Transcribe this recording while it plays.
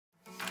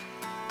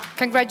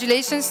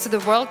Congratulations to the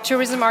World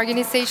Tourism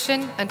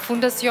Organization and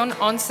Fundación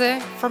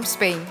ONCE from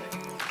Spain.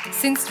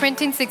 Since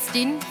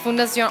 2016,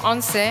 Fundación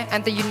ONCE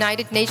and the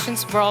United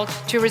Nations World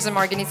Tourism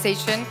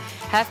Organization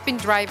have been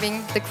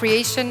driving the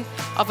creation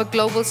of a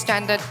global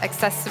standard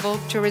accessible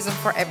tourism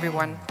for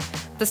everyone.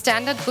 The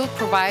standard will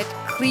provide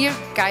clear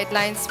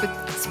guidelines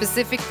with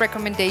specific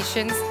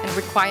recommendations and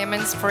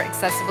requirements for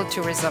accessible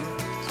tourism.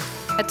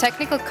 A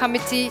technical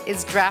committee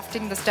is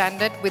drafting the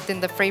standard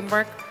within the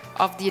framework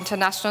of the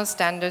International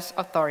Standards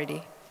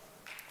Authority.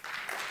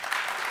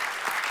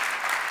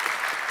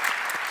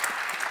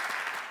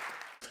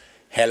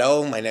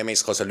 Hello, my name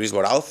is José Luis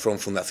Borao from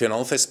Fundación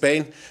ONCE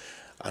Spain,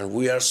 and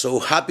we are so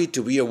happy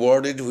to be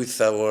awarded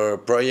with our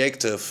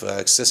project of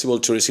accessible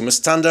tourism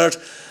standard,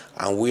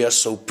 and we are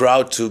so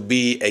proud to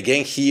be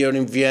again here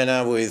in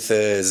Vienna with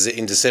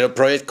in the Zero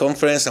Project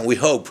Conference, and we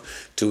hope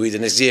to be the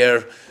next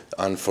year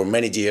and for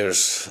many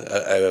years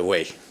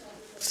away.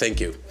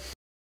 Thank you.